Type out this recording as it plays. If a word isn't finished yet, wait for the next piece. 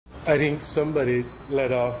I think somebody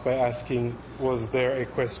led off by asking, was there a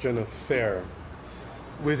question of fair?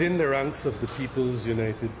 Within the ranks of the People's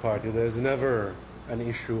United Party, there's never an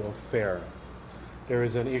issue of fair. There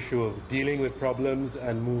is an issue of dealing with problems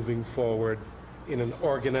and moving forward in an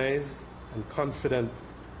organized and confident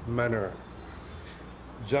manner.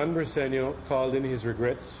 John Briceño called in his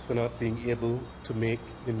regrets for not being able to make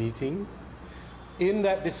the meeting. In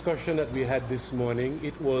that discussion that we had this morning,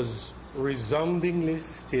 it was resoundingly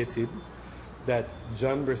stated that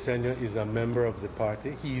John Briceño is a member of the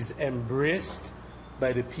party. He's embraced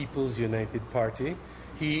by the People's United Party.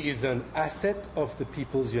 He is an asset of the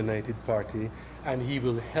People's United Party, and he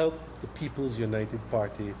will help the People's United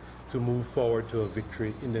Party to move forward to a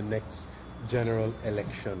victory in the next general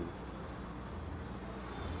election.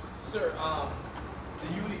 Sir, the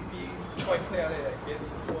UDP quite clearly, I guess,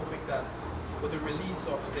 is hoping that with the release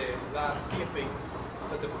of the last taping,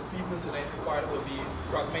 that the People's United Party will be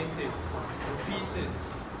fragmented in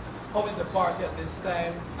pieces. How is the party at this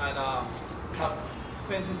time, and have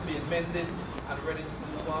fences been mended and ready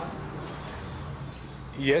to move on?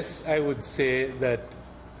 Yes, I would say that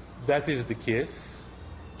that is the case.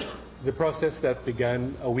 The process that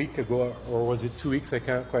began a week ago, or was it 2 weeks, I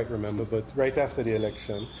can't quite remember, but right after the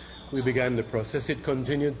election, we began the process. It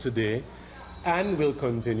continued today and will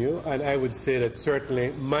continue, and I would say that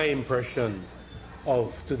certainly my impression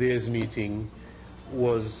of today's meeting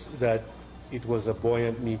was that it was a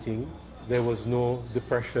buoyant meeting. There was no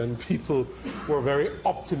depression. People were very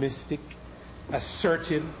optimistic,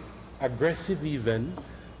 assertive, aggressive even,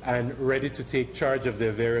 and ready to take charge of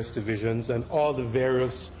their various divisions and all the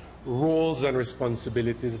various roles and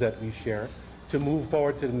responsibilities that we share to move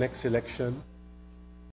forward to the next election.